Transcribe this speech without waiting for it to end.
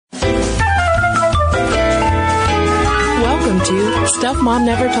Stuff Mom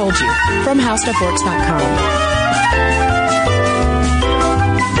Never Told You from HowStuffWorks.com.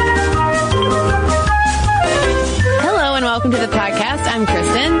 Welcome to the podcast. I'm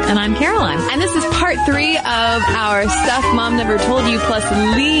Kristen. And I'm Caroline. And this is part 3 of our Stuff Mom Never Told You plus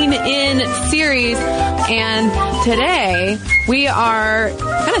Lean In series. And today we are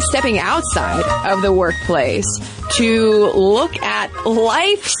kind of stepping outside of the workplace to look at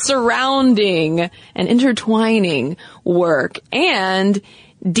life surrounding and intertwining work and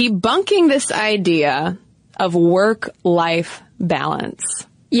debunking this idea of work-life balance.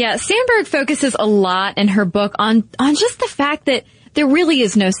 Yeah, Sandberg focuses a lot in her book on just the fact that there really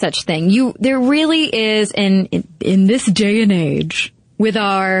is no such thing. There really is in this day and age with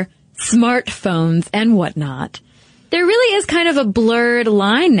our smartphones and whatnot. There really is kind of a blurred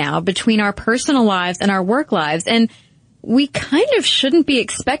line now between our personal lives and our work lives. And we kind of shouldn't be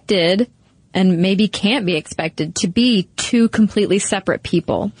expected and maybe can't be expected to be two completely separate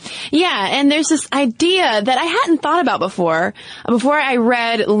people. Yeah, and there's this idea that I hadn't thought about before I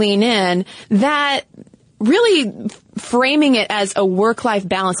read Lean In, that really framing it as a work-life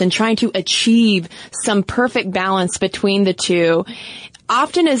balance and trying to achieve some perfect balance between the two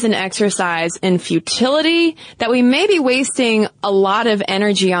often is an exercise in futility that we may be wasting a lot of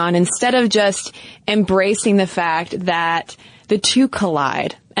energy on instead of just embracing the fact that the two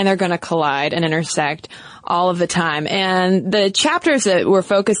collide. And they're going to collide and intersect all of the time. And the chapters that we're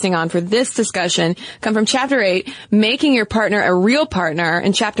focusing on for this discussion come from Chapter 8, Making Your Partner a Real Partner,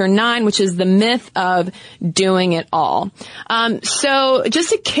 and Chapter 9, which is the myth of doing it all. So just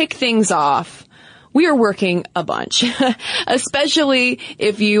to kick things off, we are working a bunch, especially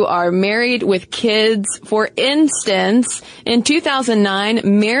if you are married with kids. For instance, in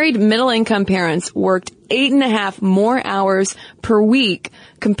 2009, married middle-income parents worked 8.5 more hours per week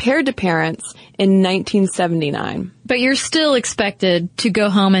compared to parents in 1979. But you're still expected to go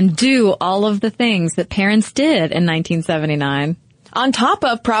home and do all of the things that parents did in 1979. On top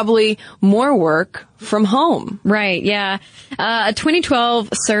of probably more work from home. Right, yeah. A 2012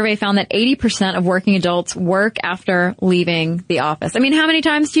 survey found that 80% of working adults work after leaving the office. I mean, how many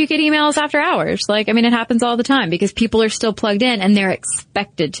times do you get emails after hours? It happens all the time because people are still plugged in and they're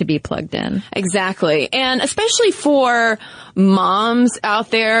expected to be plugged in. Exactly. And especially for moms out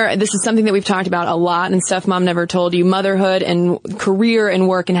there, this is something that we've talked about a lot in Stuff Mom Never Told You, motherhood and career and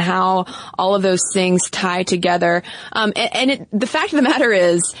work and how all of those things tie together. The fact of the matter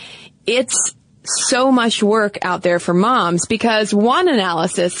is, it's so much work out there for moms because one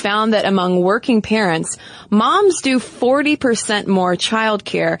analysis found that among working parents, moms do 40% more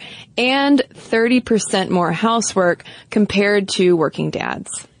childcare and 30% more housework compared to working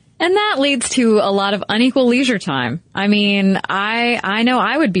dads. And that leads to a lot of unequal leisure time. I mean, I know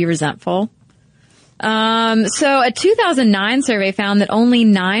I would be resentful. So a 2009 survey found that only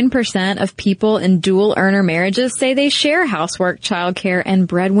 9% of people in dual earner marriages say they share housework, childcare, and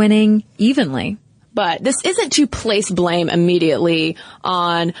breadwinning evenly. But this isn't to place blame immediately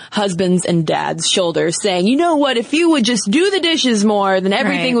on husbands and dads' shoulders saying, you know what, if you would just do the dishes more, then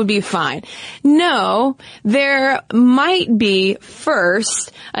everything would be fine. No, there might be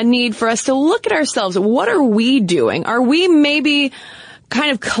first a need for us to look at ourselves. What are we doing? Are we maybe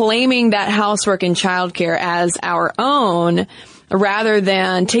kind of claiming that housework and childcare as our own rather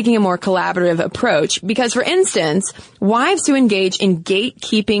than taking a more collaborative approach? Because, for instance, wives who engage in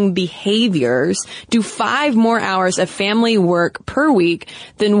gatekeeping behaviors do 5 more hours of family work per week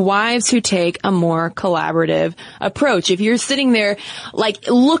than wives who take a more collaborative approach. If you're sitting there,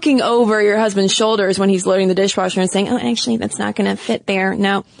 looking over your husband's shoulders when he's loading the dishwasher and saying, oh, actually, that's not going to fit there.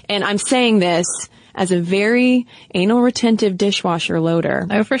 No. And I'm saying this as a very anal retentive dishwasher loader.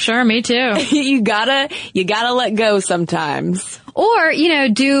 Oh, for sure. Me too. You gotta let go sometimes. Or,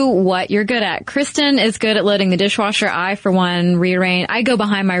 do what you're good at. Kristen is good at loading the dishwasher. I, for one, I go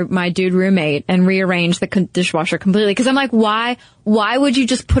behind my dude roommate and rearrange the dishwasher completely. Cause I'm like, why would you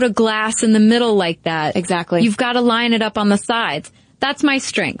just put a glass in the middle like that? Exactly. You've got to line it up on the sides. That's my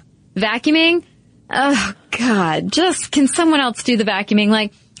strength. Vacuuming? Oh, God. Can someone else do the vacuuming?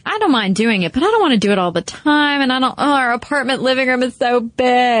 I don't mind doing it, but I don't want to do it all the time. And our apartment living room is so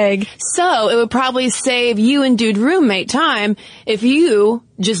big. So it would probably save you and dude roommate time if you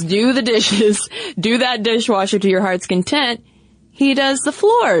just do the dishes, do that dishwasher to your heart's content. He does the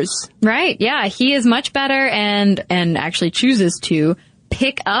floors. Right. Yeah. He is much better and actually chooses to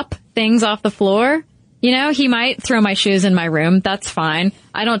pick up things off the floor. He might throw my shoes in my room. That's fine.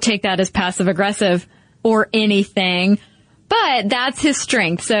 I don't take that as passive aggressive or anything. But that's his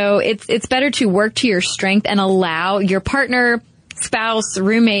strength. So it's better to work to your strength and allow your partner, spouse,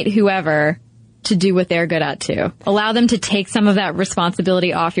 roommate, whoever to do what they're good at too. Allow them to take some of that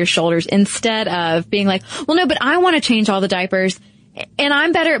responsibility off your shoulders instead of being like, well, no, but I want to change all the diapers and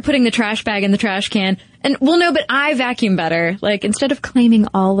I'm better at putting the trash bag in the trash can. And well, no, but I vacuum better. Like, instead of claiming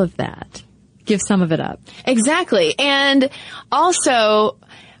all of that, give some of it up. Exactly. And also,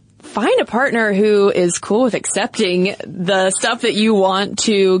 find a partner who is cool with accepting the stuff that you want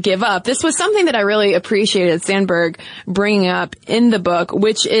to give up. This was something that I really appreciated Sandberg bringing up in the book,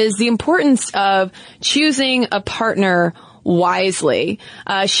 which is the importance of choosing a partner wisely.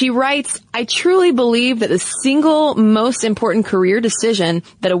 She writes, I truly believe that the single most important career decision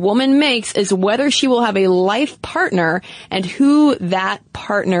that a woman makes is whether she will have a life partner and who that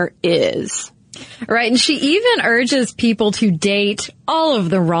partner is. Right. And she even urges people to date all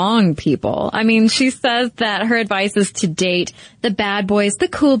of the wrong people. I mean, she says that her advice is to date the bad boys, the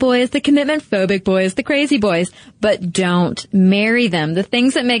cool boys, the commitment phobic boys, the crazy boys, but don't marry them. The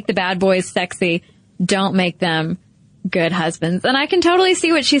things that make the bad boys sexy don't make them good husbands. And I can totally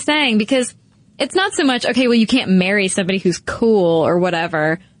see what she's saying, because it's not so much, okay, well, you can't marry somebody who's cool or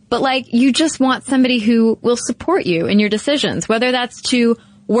whatever, but like, you just want somebody who will support you in your decisions, whether that's to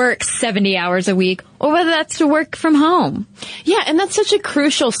work 70 hours a week or whether that's to work from home. Yeah, and that's such a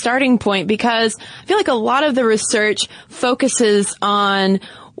crucial starting point, because I feel like a lot of the research focuses on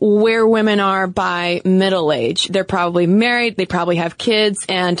where women are by middle age. They're probably married, they probably have kids,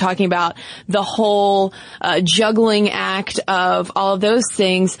 and talking about the whole juggling act of all of those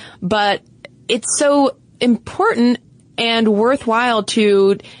things. But it's so important and worthwhile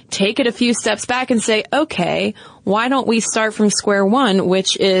to take it a few steps back and say, okay, why don't we start from square one,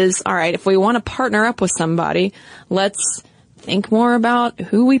 which is, all right, if we want to partner up with somebody, let's think more about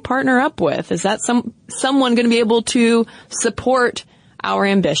who we partner up with. Is that someone going to be able to support our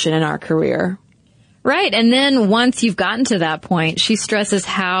ambition in our career? Right. And then once you've gotten to that point, she stresses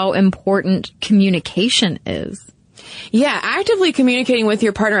how important communication is. Yeah, actively communicating with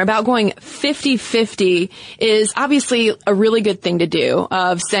your partner about going 50-50 is obviously a really good thing to do,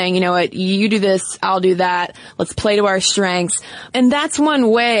 of saying, you know what, you do this, I'll do that, let's play to our strengths. And that's one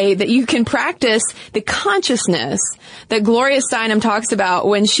way that you can practice the consciousness that Gloria Steinem talks about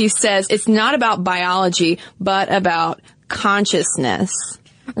when she says it's not about biology, but about consciousness.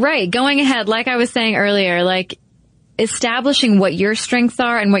 Right. Going ahead, like I was saying earlier, like establishing what your strengths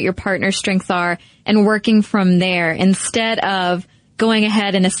are and what your partner's strengths are and working from there, instead of going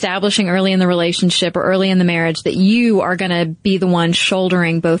ahead and establishing early in the relationship or early in the marriage that you are going to be the one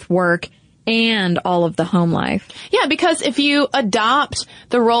shouldering both work and all of the home life. Yeah, because if you adopt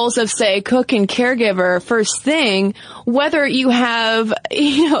the roles of, say, cook and caregiver first thing, whether you have,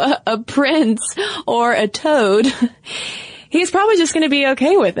 a prince or a toad, he's probably just going to be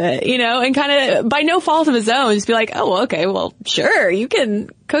okay with it, and kind of by no fault of his own, just be like, oh, okay, well, sure, you can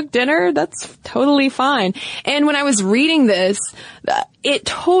cook dinner. That's totally fine. And when I was reading this, it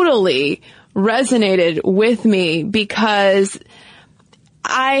totally resonated with me, because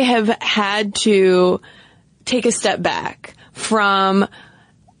I have had to take a step back from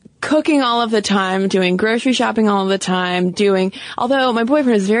cooking all of the time, doing grocery shopping all of the time, although my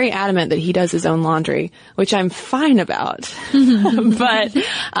boyfriend is very adamant that he does his own laundry, which I'm fine about. But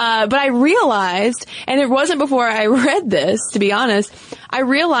I realized, and it wasn't before I read this, to be honest, I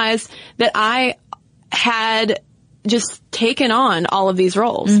realized that I had just taken on all of these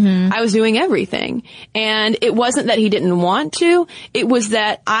roles. Mm-hmm. I was doing everything. And it wasn't that he didn't want to, it was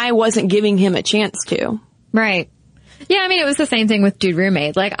that I wasn't giving him a chance to. Right. Yeah, I mean, it was the same thing with Dude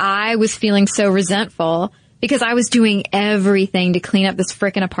Roommate. Like, I was feeling so resentful because I was doing everything to clean up this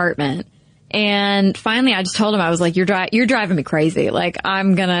frickin' apartment. And finally, I just told him, I was like, you're driving me crazy. Like,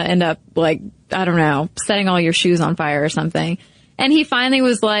 I'm gonna end up, like, I don't know, setting all your shoes on fire or something. And he finally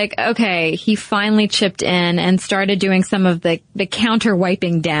was like, okay, he finally chipped in and started doing some of the counter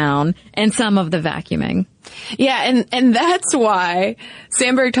wiping down and some of the vacuuming. Yeah, and that's why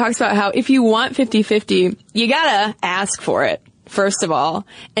Sandberg talks about how if you want 50-50, you gotta ask for it, first of all,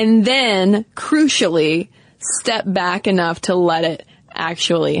 and then, crucially, step back enough to let it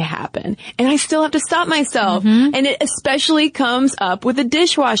actually happen. And I still have to stop myself. Mm-hmm. And it especially comes up with the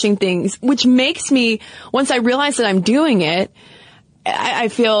dishwashing things, which makes me, once I realize that I'm doing it, I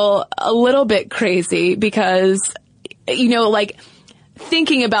feel a little bit crazy, because, like,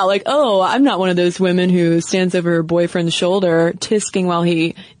 thinking about, like, oh, I'm not one of those women who stands over her boyfriend's shoulder tisking while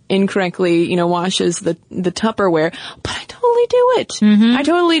he incorrectly, washes the Tupperware. But I totally do it. Mm-hmm. I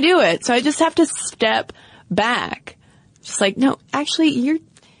totally do it. So I just have to step back. Just like, no, actually,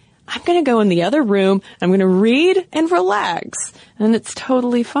 I'm going to go in the other room. I'm going to read and relax. And it's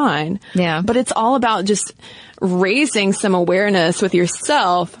totally fine. Yeah. But it's all about just raising some awareness with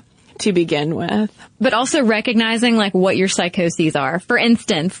yourself to begin with. But also recognizing like what your psychoses are. For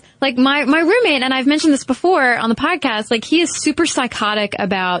instance, like my roommate, and I've mentioned this before on the podcast, like he is super psychotic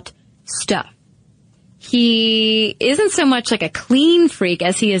about stuff. He isn't so much like a clean freak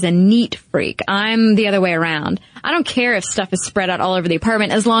as he is a neat freak. I'm the other way around. I don't care if stuff is spread out all over the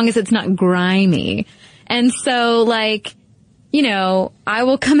apartment as long as it's not grimy. And so like, you know, I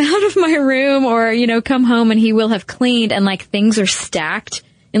will come out of my room or, you know, come home and he will have cleaned and like things are stacked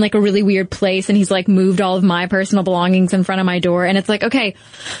in like a really weird place and he's like moved all of my personal belongings in front of my door and it's like, okay,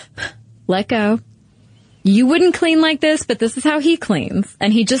 let go. You wouldn't clean like this, but this is how he cleans.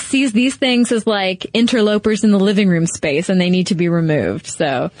 And he just sees these things as like interlopers in the living room space and they need to be removed.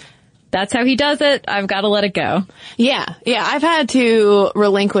 So that's how he does it. I've got to let it go. Yeah. I've had to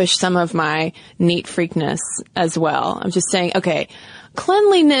relinquish some of my neat freakness as well. I'm just saying, okay,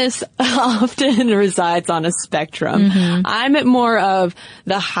 cleanliness often resides on a spectrum. Mm-hmm. I'm at more of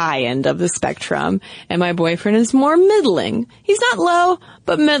the high end of the spectrum, and my boyfriend is more middling. He's not low,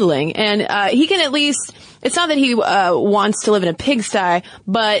 but middling. And he can at least, it's not that he wants to live in a pigsty,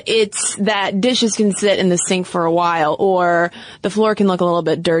 but it's that dishes can sit in the sink for a while, or the floor can look a little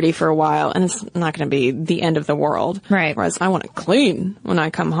bit dirty for a while, and it's not going to be the end of the world. Right. Whereas I want to clean when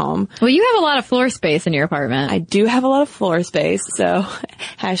I come home. Well, you have a lot of floor space in your apartment. I do have a lot of floor space, so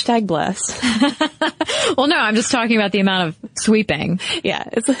hashtag blessed. Well, no, I'm just talking about the amount of sweeping. Yeah,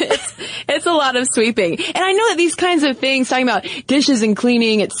 it's a lot of sweeping. And I know that these kinds of things, talking about dishes and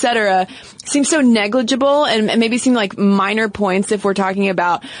cleaning, etc., seem so negligible and maybe seem like minor points if we're talking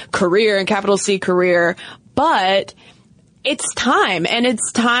about career and capital C career, but it's time, and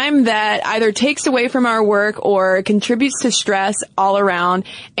it's time that either takes away from our work or contributes to stress all around,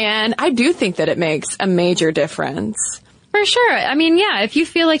 and I do think that it makes a major difference. For sure. I mean, yeah, if you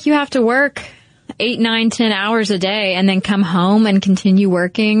feel like you have to work 8, 9, 10 hours a day and then come home and continue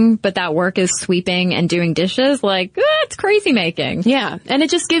working, but that work is sweeping and doing dishes, like, it's crazy making. Yeah. And it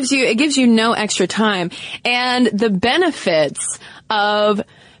just gives you no extra time. And the benefits of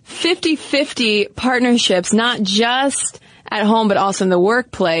 50-50 partnerships, not just at home, but also in the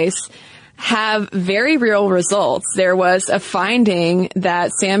workplace, have very real results. There was a finding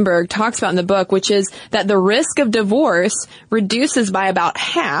that Sandberg talks about in the book, which is that the risk of divorce reduces by about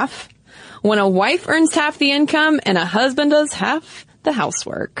half when a wife earns half the income and a husband does half the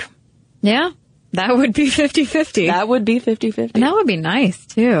housework. Yeah, that would be 50-50. That would be 50-50. And that would be nice,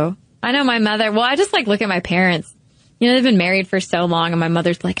 too. I know my mother, well, I just like look at my parents. You know, they've been married for so long, and my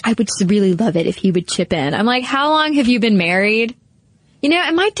mother's like, I would really love it if he would chip in. I'm like, how long have you been married? You know,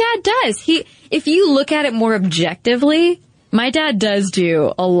 and my dad does. If you look at it more objectively, my dad does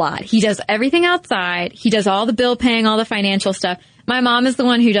do a lot. He does everything outside. He does all the bill paying, all the financial stuff. My mom is the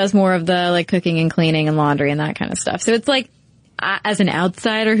one who does more of the like cooking and cleaning and laundry and that kind of stuff. So it's like, as an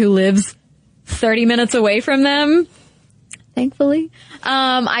outsider who lives 30 minutes away from them, thankfully,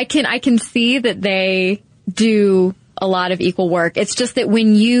 I can see that they do a lot of equal work. It's just that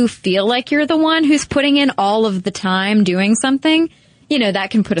when you feel like you're the one who's putting in all of the time doing something, you know,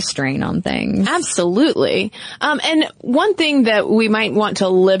 that can put a strain on things. Absolutely. And one thing that we might want to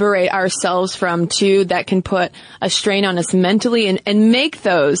liberate ourselves from, too, that can put a strain on us mentally and make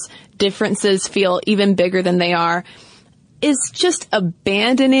those differences feel even bigger than they are, is just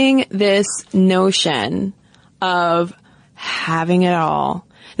abandoning this notion of having it all.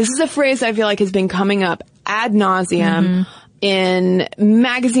 This is a phrase I feel like has been coming up ad nauseum in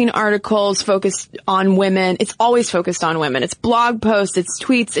magazine articles focused on women. It's always focused on women. It's blog posts, it's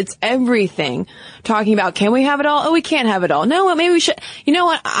tweets, it's everything talking about, can we have it all? Oh, we can't have it all. No, maybe we should. You know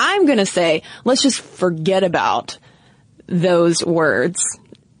what? I'm going to say, let's just forget about those words.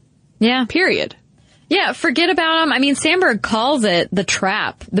 Yeah. Period. Yeah, forget about them. I mean, Sandberg calls it the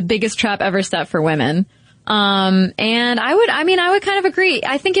trap, the biggest trap ever set for women. And I would kind of agree.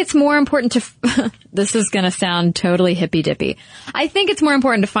 I think it's more important to, this is going to sound totally hippy dippy. I think it's more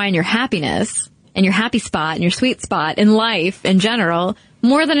important to find your happiness and your happy spot and your sweet spot in life in general,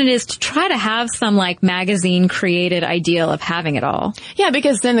 more than it is to try to have some like magazine created ideal of having it all. Yeah,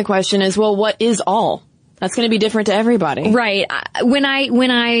 because then the question is, well, what is all? That's going to be different to everybody. Right. When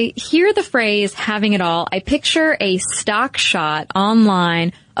I hear the phrase having it all, I picture a stock shot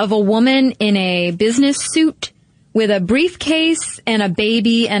online of a woman in a business suit with a briefcase and a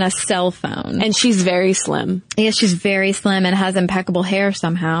baby and a cell phone. And she's very slim. Yeah, she's very slim and has impeccable hair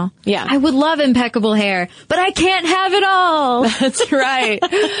somehow. Yeah. I would love impeccable hair, but I can't have it all. That's right.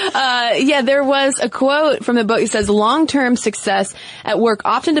 Yeah, there was a quote from the book. It says, long-term success at work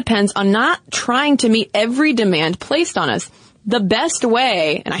often depends on not trying to meet every demand placed on us. The best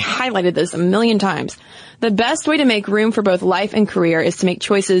way, and I highlighted this a million times, The best way to make room for both life and career is to make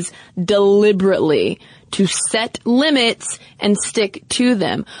choices deliberately, to set limits and stick to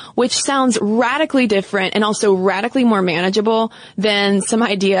them, which sounds radically different and also radically more manageable than some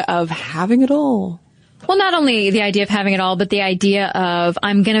idea of having it all. Well, not only the idea of having it all, but the idea of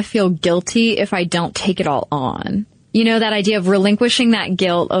I'm going to feel guilty if I don't take it all on. You know, that idea of relinquishing that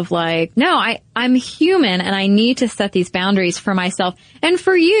guilt of like, no, I'm human and I need to set these boundaries for myself and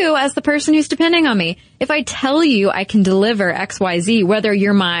for you as the person who's depending on me. If I tell you I can deliver XYZ, whether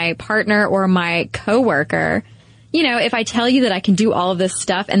you're my partner or my coworker, you know, if I tell you that I can do all of this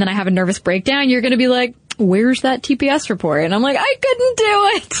stuff and then I have a nervous breakdown, you're going to be like, where's that TPS report? And I'm like, I couldn't do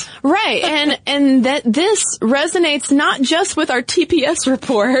it. Right. And that this resonates not just with our TPS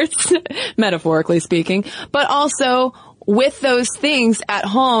reports, metaphorically speaking, but also with those things at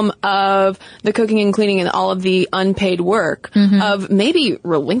home of the cooking and cleaning and all of the unpaid work, of maybe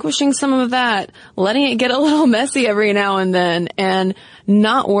relinquishing some of that, letting it get a little messy every now and then and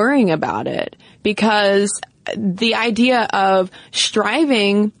not worrying about it. Because the idea of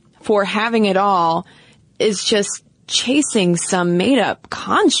striving for having it all is just chasing some made-up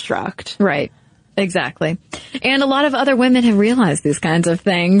construct. Right. Exactly. And a lot of other women have realized these kinds of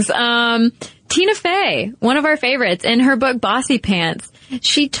things. Tina Fey, one of our favorites, in her book Bossy Pants,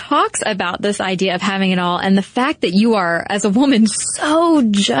 she talks about this idea of having it all and the fact that you are, as a woman, so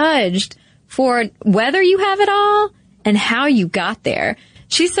judged for whether you have it all and how you got there.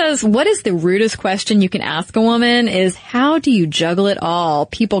 She says, what is the rudest question you can ask a woman is, how do you juggle it all?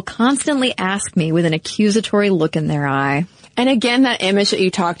 People constantly ask me with an accusatory look in their eye. And again, that image that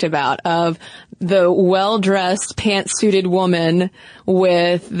you talked about of the well-dressed, pantsuited woman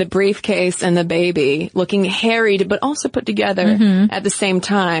with the briefcase and the baby looking harried, but also put together at the same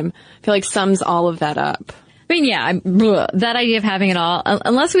time, I feel like sums all of that up. I mean, yeah, that idea of having it all,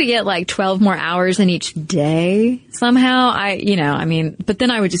 unless we get like 12 more hours in each day somehow, but then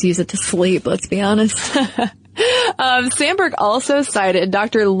I would just use it to sleep, let's be honest. Sandberg also cited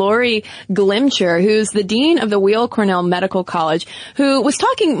Dr. Lori Glimcher, who's the dean of the Weill Cornell Medical College, who was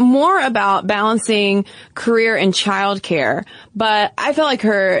talking more about balancing career and childcare. But I felt like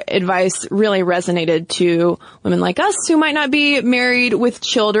her advice really resonated to women like us who might not be married with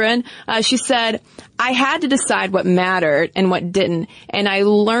children. She said, I had to decide what mattered and what didn't, and I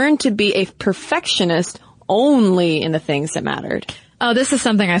learned to be a perfectionist only in the things that mattered. Oh, this is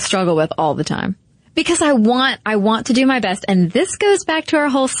something I struggle with all the time. Because I want to do my best. And this goes back to our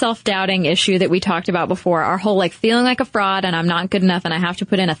whole self-doubting issue that we talked about before. Our whole like feeling like a fraud and I'm not good enough and I have to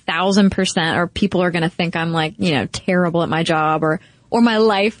put in 1,000% or people are going to think I'm like, terrible at my job or my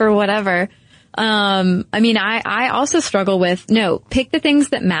life or whatever. I also struggle with, pick the things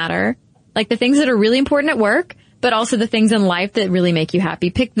that matter, like the things that are really important at work, but also the things in life that really make you happy.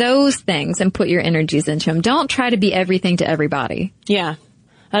 Pick those things and put your energies into them. Don't try to be everything to everybody. Yeah.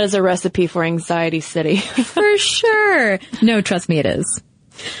 That is a recipe for Anxiety City. For sure. No, trust me, it is.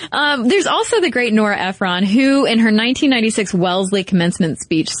 There's also the great Nora Ephron, who in her 1996 Wellesley commencement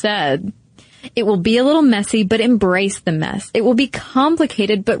speech said, it will be a little messy, but embrace the mess. It will be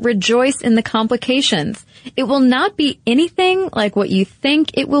complicated, but rejoice in the complications. It will not be anything like what you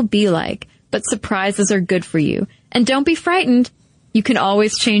think it will be like, but surprises are good for you. And don't be frightened. You can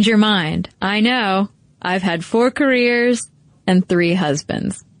always change your mind. I know. I've had 4 careers and 3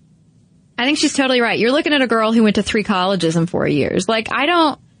 husbands. I think she's totally right. You're looking at a girl who went to 3 colleges in 4 years.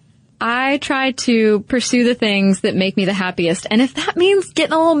 I try to pursue the things that make me the happiest. And if that means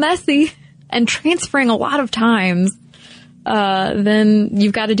getting a little messy and transferring a lot of times, then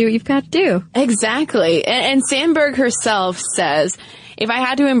you've got to do what you've got to do. Exactly. And Sandberg herself says, if I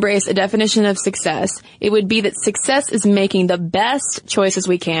had to embrace a definition of success, it would be that success is making the best choices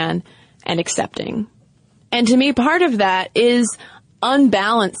we can and accepting. And to me, part of that is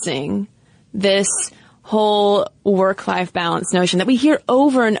unbalancing this whole work-life balance notion that we hear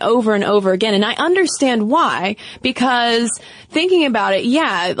over and over and over again. And I understand why, because thinking about it,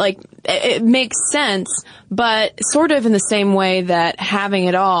 it makes sense, but sort of in the same way that having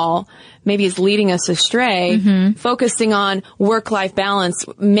it all maybe is leading us astray, focusing on work-life balance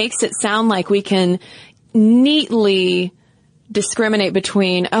makes it sound like we can neatly discriminate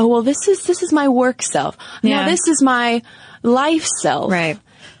between, this is my work self. Yeah. No, this is my life self. Right.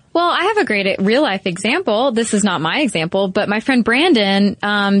 Well, I have a great real life example. This is not my example, but my friend Brandon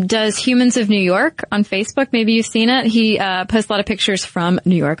does Humans of New York on Facebook. Maybe you've seen it. He posts a lot of pictures from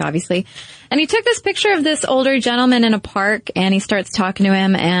New York, obviously. And he took this picture of this older gentleman in a park, and he starts talking to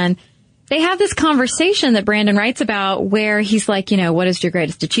him, and they have this conversation that Brandon writes about where he's like, what is your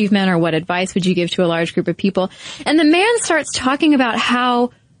greatest achievement or what advice would you give to a large group of people? And the man starts talking about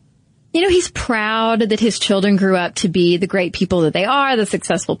how he's proud that his children grew up to be the great people that they are, the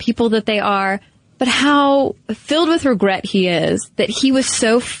successful people that they are, but how filled with regret he is that he was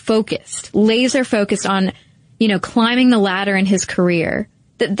so focused, laser focused on, climbing the ladder in his career,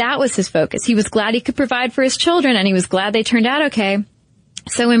 that was his focus. He was glad he could provide for his children, and he was glad they turned out okay.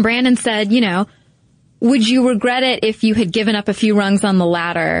 So when Brandon said, would you regret it if you had given up a few rungs on the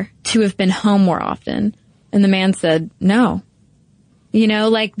ladder to have been home more often? And the man said, no.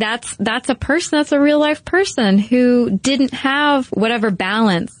 That's a person, that's a real life person who didn't have whatever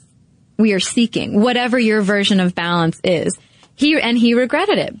balance we are seeking, whatever your version of balance is. He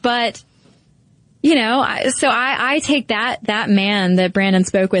regretted it. But, so I take that man that Brandon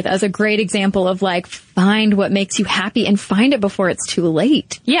spoke with as a great example of find what makes you happy and find it before it's too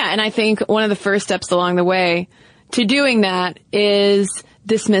late. Yeah. And I think one of the first steps along the way to doing that is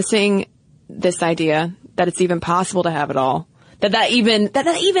dismissing this idea that it's even possible to have it all. That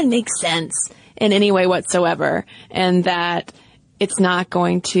even makes sense in any way whatsoever. And that it's not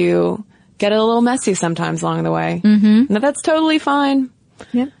going to get a little messy sometimes along the way. Mm-hmm. Now that's totally fine.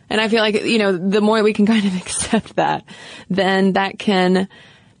 Yeah. And I feel like, the more we can kind of accept that, then that can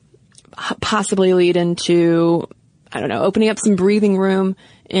possibly lead into, opening up some breathing room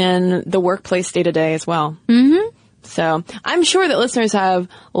in the workplace day to day as well. Mm-hmm. So I'm sure that listeners have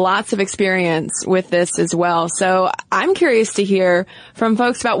lots of experience with this as well. So I'm curious to hear from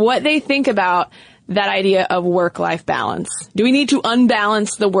folks about what they think about that idea of work-life balance. Do we need to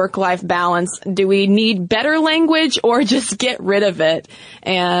unbalance the work-life balance? Do we need better language, or just get rid of it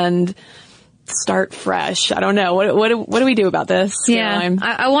and start fresh? I don't know. What do we do about this? Yeah,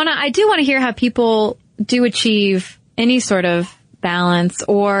 I do want to hear how people do achieve any sort of balance,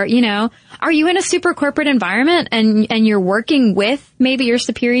 or, are you in a super corporate environment and you're working with maybe your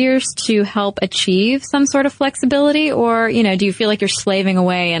superiors to help achieve some sort of flexibility, or, do you feel like you're slaving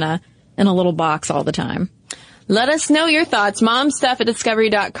away in a little box all the time? Let us know your thoughts.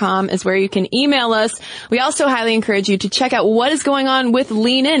 momstuff@discovery.com is where you can email us. We also highly encourage you to check out what is going on with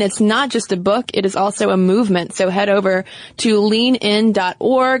Lean In. It's not just a book, it is also a movement. So head over to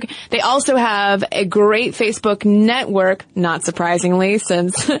leanin.org. They also have a great Facebook network, not surprisingly,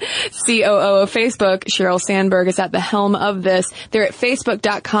 since COO of Facebook, Sheryl Sandberg, is at the helm of this. They're at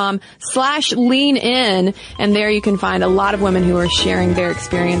facebook.com/leanin, and there you can find a lot of women who are sharing their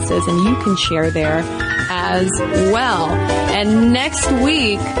experiences, and you can share there as well. And next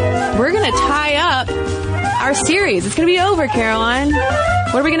week, we're going to tie up our series. It's going to be over, Caroline.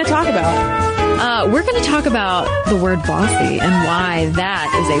 What are we going to talk about? We're going to talk about the word bossy and why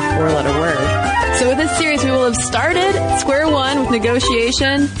that is a 4-letter word. So with this series, we will have started square one with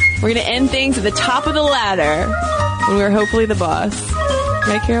negotiation. We're going to end things at the top of the ladder when we're hopefully the boss.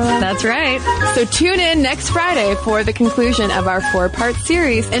 Right, Caroline? That's right. So tune in next Friday for the conclusion of our 4-part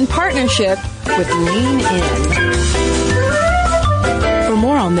series in partnership with Lean In. For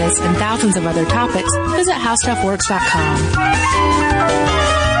more on this and thousands of other topics, visit howstuffworks.com.